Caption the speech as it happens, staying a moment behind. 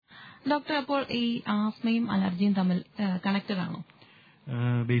Doctor, അപ്പോൾ ഈ ആസ്മയും അലർജിയും തമ്മിൽ കണക്റ്റഡ് ആണോ?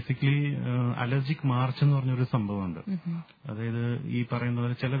 ബേസിക്കലി അലർജിക് മാർച്ച് എന്ന് പറഞ്ഞൊരു സംഭവമുണ്ട്. അതായത് ഈ പറയുന്ന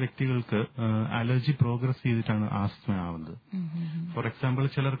പോലെ ചില വ്യക്തികൾക്ക് അലർജി പ്രോഗ്രസ് ചെയ്തിട്ടാണ് ആസ്മ ആവുന്നത്. ഫോർ എക്സാമ്പിൾ,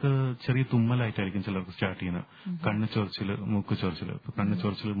 ചിലർക്ക് ചെറിയ തുമ്മലായിട്ടായിരിക്കും ചിലർക്ക് സ്റ്റാർട്ട് ചെയ്യുന്നത്. കണ്ണ് ചൊറിച്ചില്, മൂക്ക് ചൊറിച്ചില്. കണ്ണ്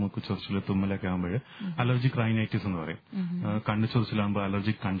ചൊറിച്ചില്, മൂക്ക് ചൊറിച്ചില്, തുമ്മലൊക്കെ ആകുമ്പോൾ അലർജിക് റൈനൈറ്റിസ് എന്ന് പറയും. കണ്ണ് ചൊറിച്ചിലാകുമ്പോൾ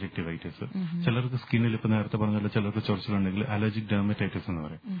അലർജിക് കൺജക്ടിവൈറ്റിസ്. ചിലർക്ക് സ്കിന്നിൽ ഇപ്പൊ നേരത്തെ പറഞ്ഞാൽ ചിലർക്ക് ചൊറിച്ചിലുണ്ടെങ്കിൽ അലർജിക് ഡെർമറ്റൈറ്റിസ് എന്ന്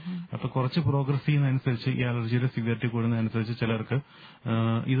പറയും. അപ്പൊ കുറച്ച് പ്രോഗ്രസ് ചെയ്യുന്നതനുസരിച്ച് ഈ അലർജിയുടെ സിവിയറിറ്റി കൂടുന്നതനുസരിച്ച് ചിലർക്ക്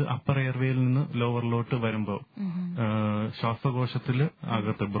ഇത് അപ്പർ എയർവേയിൽ നിന്ന് ലോവറിലോട്ട് വരുമ്പോൾ ശ്വാസകോശത്തിൽ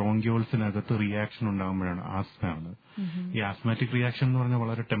അകത്ത് ബ്രോങ്കിയോൾസിനകത്ത് റിയാക്ഷൻ ഉണ്ടാകുമ്പോഴാണ് ആസ്മ ആവുന്നത്. ഈ ആസ്മാറ്റിക് റിയാക്ഷൻ എന്ന് പറഞ്ഞാൽ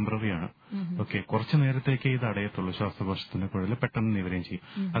വളരെ ടെമ്പററി ആണ്. ഓക്കെ, കുറച്ചു നേരത്തേക്ക് ഇത് അടയത്തുള്ളൂ. ശ്വാസകോശത്തിന്റെ കുഴൽ പെട്ടെന്ന് നിവരുകയും ചെയ്യും.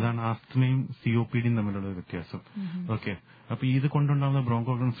 അതാണ് ആസ്മയും COPDയും തമ്മിലുള്ള വ്യത്യാസം. ഓക്കെ, അപ്പൊ ഇത് കൊണ്ടുണ്ടാകുന്ന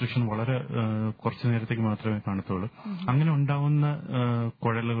ബ്രോങ്കോ കൺസ്ട്രിക്ഷൻ വളരെ കുറച്ചു നേരത്തേക്ക് മാത്രമേ കാണത്തുള്ളൂ. അങ്ങനെ ഉണ്ടാവുന്ന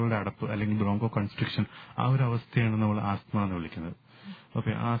കുഴലുകളുടെ അടപ്പ് അല്ലെങ്കിൽ ബ്രോങ്കോ കൺസ്ട്രിക്ഷൻ, ആ ഒരു അവസ്ഥയാണ് നമ്മൾ ആസ്മ എന്ന് വിളിക്കുന്നത്.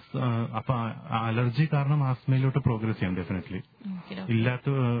 ഓക്കെ, അപ്പൊ അലർജി കാരണം ആസ്മയിലോട്ട് പ്രോഗ്രസ് ചെയ്യാം ഡെഫിനറ്റ്ലി.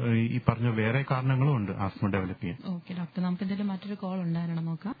 ഇല്ലാത്ത ഈ പറഞ്ഞ വേറെ കാരണങ്ങളും ഉണ്ട് ആസ്മ ഡെവലപ്പ് ചെയ്യാൻ. ഓക്കെ ഡോക്ടർ, നമുക്ക് എന്തെങ്കിലും മറ്റൊരു കോൾ ഉണ്ടായിരുന്നു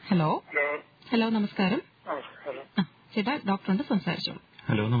നോക്കാം. ഹലോ നമസ്കാരം. ചേട്ടാ, ഡോക്ടറുണ്ട്, സംസാരിച്ചോളൂ.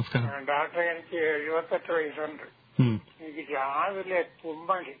 ഹലോ നമസ്കാരം ഡോക്ടർ. എനിക്ക് 78 വയസ്സുണ്ട്. എനിക്ക് രാവിലെ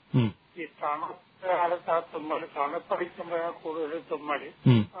തുമ്മല്, ഈ തണുപ്പ് കാലത്ത് ആ തുമ്മല്, തണുപ്പടിക്കുമ്പോഴാ കൂടുതൽ തുമ്മല്.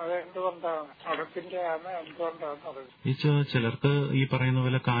 അതെന്തുകൊണ്ടാണ്? തണുപ്പിന്റെ ആണ് എന്തുകൊണ്ടാണ്? ഈ ചിലർക്ക് ഈ പറയുന്ന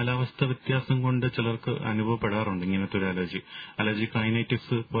പോലെ കാലാവസ്ഥ വ്യത്യാസം കൊണ്ട് ചിലർക്ക് അനുഭവപ്പെടാറുണ്ട് ഇങ്ങനത്തെ ഒരു അലർജിക്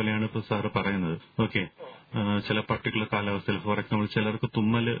റൈനൈറ്റിസ് പോലെയാണ് ഇപ്പൊ സാറ് പറയുന്നത്. ഓക്കെ, ചില പർട്ടിക്കുലർ കാലാവസ്ഥയിൽ, ഫോർ എക്സാമ്പിൾ ചിലർക്ക്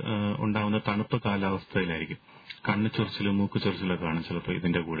തുമ്മല് ഉണ്ടാവുന്ന തണുപ്പ് കാലാവസ്ഥയിലായിരിക്കും. കണ്ണ് ചൊറിച്ചിലും മൂക്ക് ചൊറിച്ചിലൊക്കെ കാണും ചിലപ്പോൾ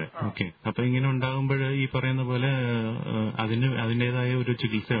ഇതിന്റെ കൂടെ. ഓക്കെ, അപ്പൊ ഇങ്ങനെ ഉണ്ടാകുമ്പോൾ ഈ പറയുന്ന പോലെ അതിന്റേതായ ഒരു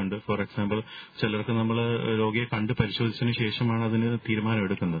ചികിത്സയുണ്ട്. ഫോർ എക്സാമ്പിൾ ചിലർക്ക് നമ്മൾ രോഗിയെ കണ്ട് പരിശോധിച്ചതിന് ശേഷമാണ് അതിന് തീരുമാനം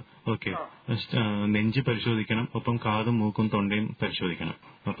എടുക്കുന്നത്. ഓക്കെ, നെഞ്ച് പരിശോധിക്കണം, ഒപ്പം കാതും മൂക്കും തൊണ്ടയും പരിശോധിക്കണം.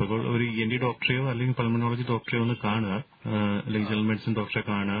 അപ്പോൾ ഒരു ENT ഡോക്ടറെയോ അല്ലെങ്കിൽ പൾമണോളജി ഡോക്ടറെയോ ഒന്ന് കാണുക, അല്ലെങ്കിൽ ജനറൽ മെഡിസിൻ ഡോക്ടറെ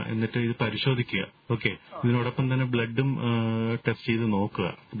കാണുക, എന്നിട്ട് ഇത് പരിശോധിക്കുക. ഓക്കെ, ഇതിനോടൊപ്പം തന്നെ ബ്ലഡും ടെസ്റ്റ് ചെയ്ത് നോക്കുക.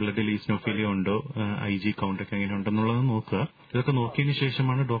 ബ്ലഡിൽ ഈസ്നോഫീലിയ ഉണ്ടോ, IG കൗണ്ട് ഒക്കെ എങ്ങനെ ഉണ്ടെന്നുള്ളത് നോക്കുക. ഇതൊക്കെ നോക്കിയതിന്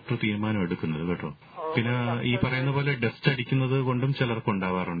ശേഷമാണ് ഡോക്ടർ തീരുമാനം എടുക്കുന്നത് കേട്ടോ. പിന്നെ ഈ പറയുന്ന പോലെ ഡസ്റ്റ് അടിക്കുന്നത് കൊണ്ടും ചിലർക്ക്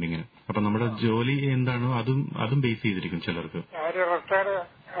ഉണ്ടാവാറുണ്ട് ഇങ്ങനെ. അപ്പൊ നമ്മുടെ ജോലി എന്താണോ അതും ബേസ് ചെയ്തിരിക്കും ചിലർക്ക്.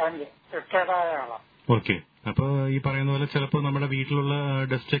 ഓക്കെ, അപ്പൊ ഈ പറയുന്ന പോലെ ചിലപ്പോൾ നമ്മുടെ വീട്ടിലുള്ള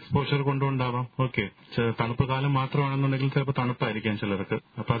ഡസ്റ്റ് എക്സ്പോഷർ കൊണ്ടുണ്ടാവാം. ഓക്കെ, തണുപ്പ് കാലം മാത്രമാണെന്നുണ്ടെങ്കിൽ ചിലപ്പോൾ തണുപ്പായിരിക്കാം ചിലർക്ക്.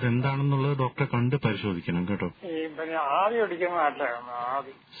 അപ്പൊ അതെന്താണെന്നുള്ളത് ഡോക്ടറെ കണ്ട് പരിശോധിക്കണം കേട്ടോ.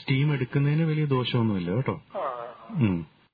 സ്റ്റീം എടുക്കുന്നതിന് വലിയ ദോഷമൊന്നുമില്ല കേട്ടോ.